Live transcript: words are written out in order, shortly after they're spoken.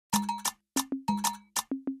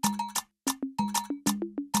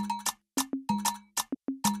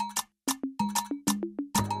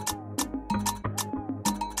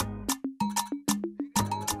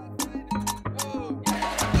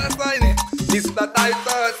Mr.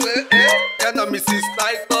 Titus, you know Mrs.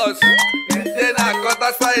 Titus. Then I got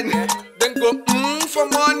a sign. Then go for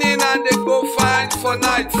morning and then go find for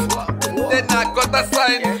night. Then I got a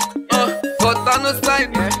sign. Got a no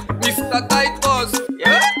sign. Mr. Titus.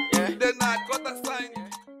 Then I got a sign.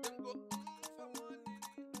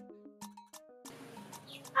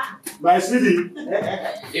 My sweetie.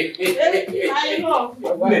 I know.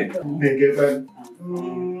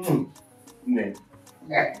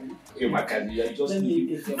 Hey, my candy, just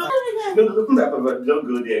leave it. No, don't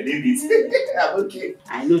go there. Leave it. I'm okay.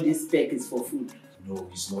 I know this spec is for food. No,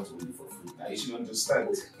 it's not only for food. Now you should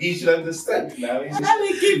understand. You should understand now. No,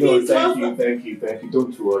 thank you.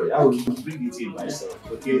 Don't worry. I will bring it in myself.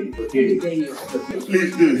 Okay.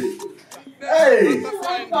 Please do. Hey!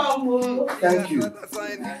 Thank you.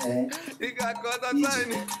 He got a sign.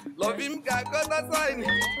 Love him, got a sign.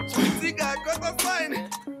 Sweetie got a sign.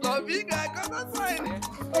 Love him, got a sign.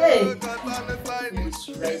 Hey! Got a sign.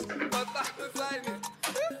 Got a sign.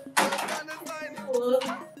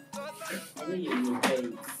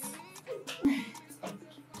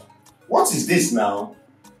 What is this now?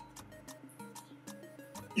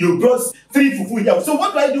 You brought 3 fufu here. So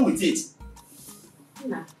what do I do with it?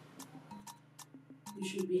 Nah. You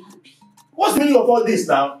should be happy. What's the meaning of all this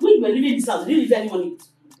now? When you were leaving this house, you didn't leave any money.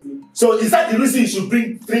 So is that the reason you should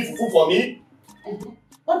bring 3 fufu for me?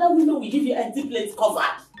 Other women will give you empty plates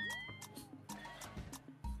covered.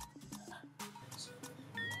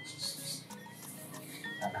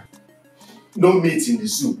 No meat in the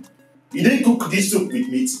soup. You didn't cook this soup with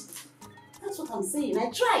meat. That's what I'm saying. I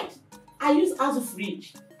tried. I use ice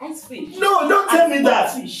fridge. No, don't tell me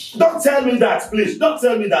that. Fish. Don't tell me that, please. Don't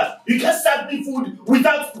tell me that. You can't serve me food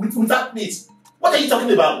without meat. What are you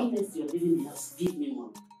talking about? Unless you're leaving the house, give me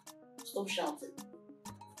one. Stop shouting.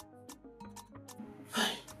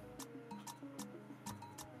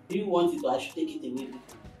 Do you want it or I should take it away with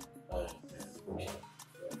you?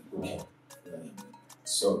 Okay.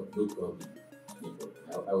 So, no problem.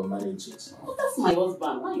 I will manage it. Oh, that's my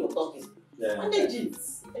husband. Why are you talking? Manage it.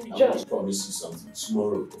 I will promise you something.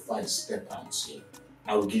 Tomorrow, if I step out here,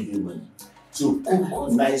 I will give you money. So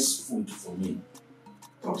cook nice food for me.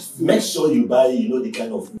 Make sure you buy, the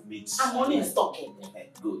kind of meat. I'm only in stocking.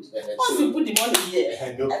 Good. Once you put the money here,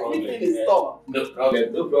 everything is stocked. No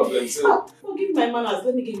problem. So, give my manners.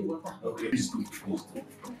 Let me give you water. Okay, please do.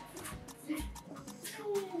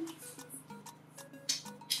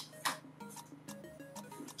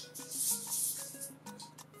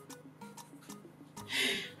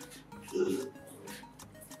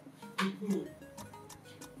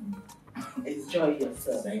 Enjoy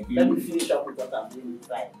yourself. Thank you. Let me finish up with what I'm doing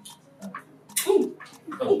inside.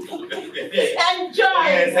 Enjoy!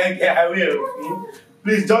 Yes, thank you. I will.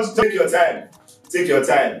 Please just take your time.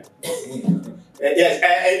 Yes,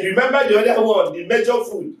 and remember the other one, the major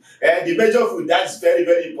food. The major food, that's very,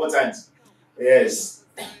 very important. Yes.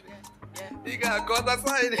 He got a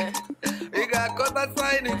sign.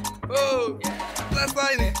 Oh, the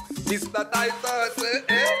sign. Mr. Titus,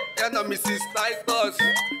 you know Mrs. Titus.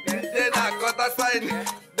 Then I got a sign.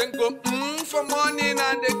 Then go for morning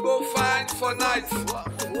and then go find for night.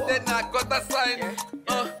 Then I got a sign.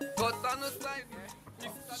 Got a no sign.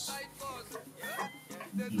 Mr. Titus.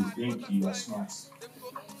 You think you are smart?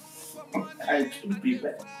 I can be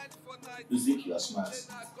better. You think you are smart?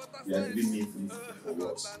 You are giving me free for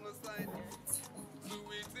what?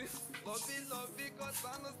 Lovey, cause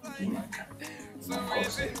I'm a sign.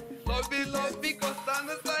 Lovey, cause I'm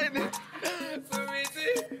a sign.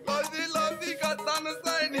 Sweetie, lovey, cause I'm a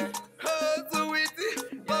sign. Oh, sweetie,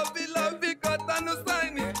 lovey, cause I'm a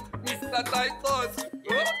sign. Mr. Titus,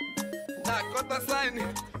 I got a sign.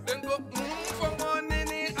 Then go for morning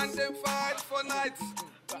and then fight for night.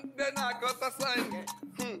 Then I got a sign.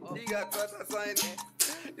 He got a sign.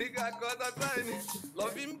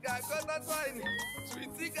 Love him, got a sign.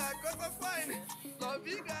 Sweetie, got a sign. Love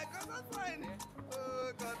him, got a sign.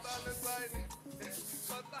 Oh, got a sign.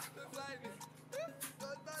 Got a sign.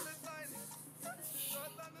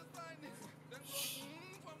 Then go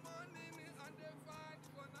for morning and then fight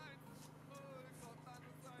for night. Oh, got a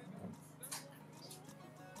sign.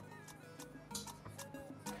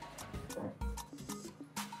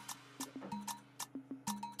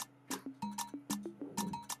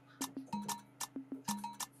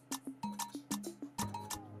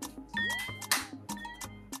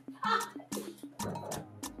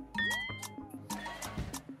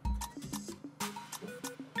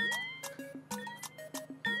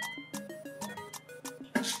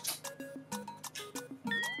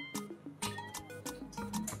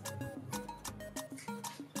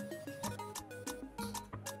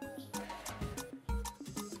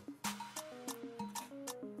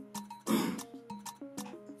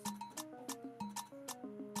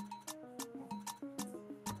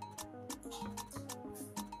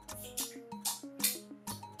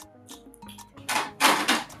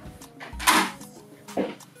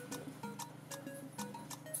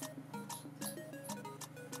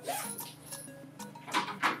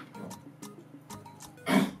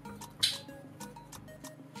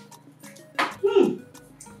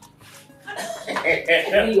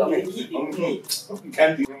 You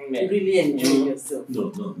can't be. You really enjoy yourself.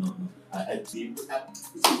 No. I think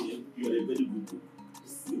you are a very good cook.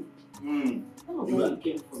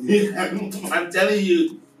 I'm telling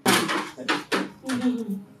you.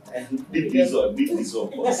 Beat this one first.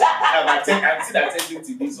 I'm still attending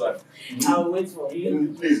to this one. I'll wait for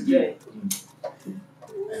you. Please do. Yeah.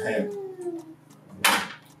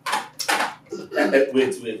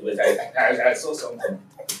 Wait. I saw something.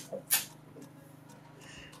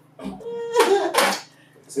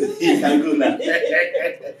 So you can go now.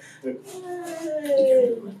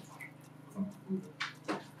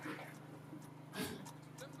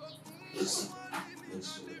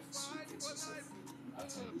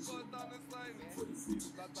 For the food,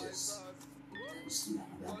 just still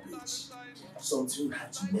another page. Something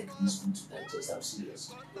had to make this food to digest. I'm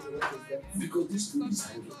serious. Because this food is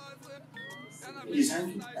hungry. It's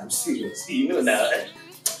hungry. I'm serious. You know now.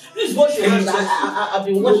 Please wash your hands. I've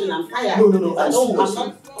been washing. I'm tired. No. I'm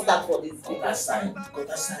not cut out for this. Cut that sign.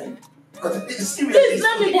 Serious. Please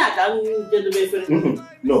let me I can get the way for it.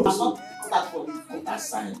 No. I'm not cut out for this. Cut that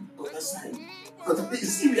sign.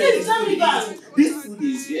 Serious. Please let me back. This food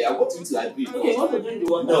is here. I want you to agree. Okay, what to drink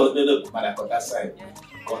the water? No. Madam, cut that sign.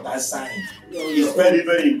 It's very,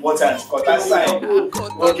 very important. Cut that sign.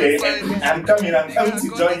 Okay, I'm coming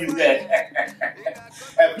to join you there.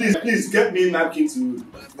 Please get me a napkin to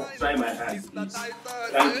dry my hands, please.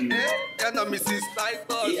 Thank you. Mrs.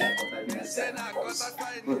 Titus. Yeah, cut that sign.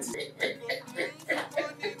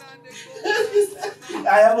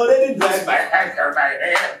 I have already dried my hands on my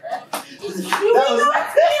hair.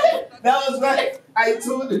 That was right. I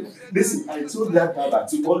told that Baba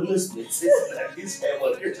to always maintain this hair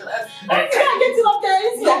was getting up there.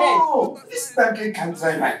 It's your head. This napkin can't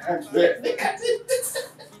dry my hands. They can't.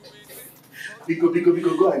 Biko,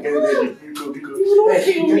 go and get ready. Biko. Get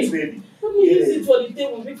ready. Let me use it for the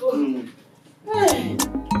table, Biko. Hey.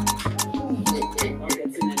 I'm getting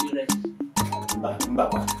any ready.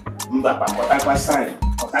 Mbapa, Kotakwa sign.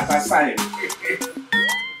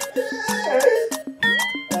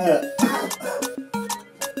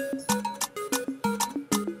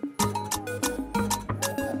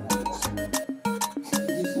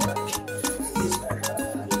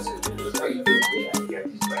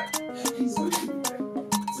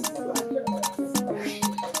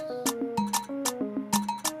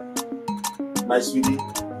 My sweetie,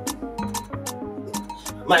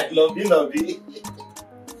 my lovey.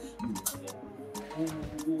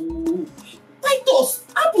 Titus,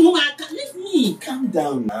 leave me. Calm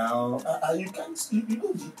down now. You can't. You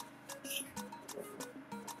know the.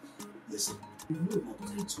 Listen, you know what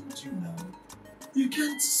I told you now. You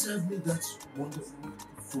can't serve me that wonderful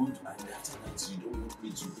food and after that you don't want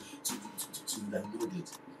me to download it.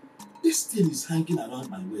 This thing is hanging around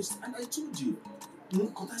my waist, and I told you. No,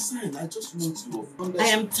 cut that sign. I just want to. I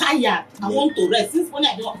am tired. I want to rest. Since when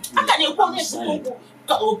I don't. How can you call me?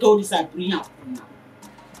 Go this side. Bring out.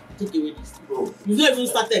 Take away this thing. Oh. You've not even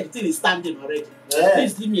started. The thing is standing already.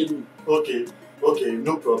 Please leave me alone. Okay,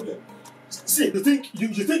 no problem. See, you think you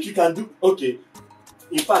can do? Okay.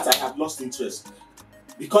 In fact, I have lost interest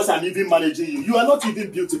because I'm even managing you. You are not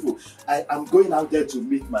even beautiful. I am going out there to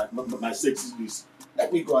meet my sexy Lucy.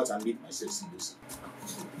 Let me go out and meet my sexy Lucy.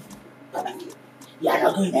 Thank you. Yeah, I'm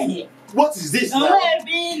not going anywhere. What is this now? No, I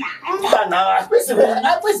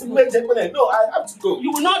have to go.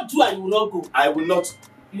 You will not do and you will not go. I will not.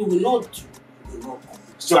 You will not do. You will not go.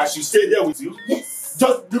 So I should stay there with you? Yes.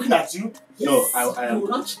 Just looking at you? Yes. No, I am. You will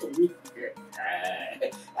not cheat on me.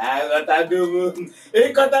 I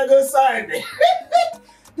got to go sign.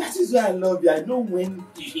 That is why I love you. I know when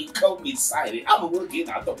you come inside, I'm working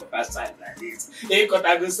out of that side like this. Hey,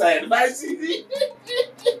 Kotago sign. My city.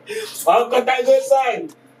 Oh, Kotago sign.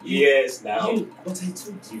 Yes, now. But I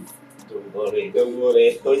told you. Don't worry.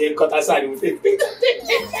 Oh, yeah, Kotago sign will take.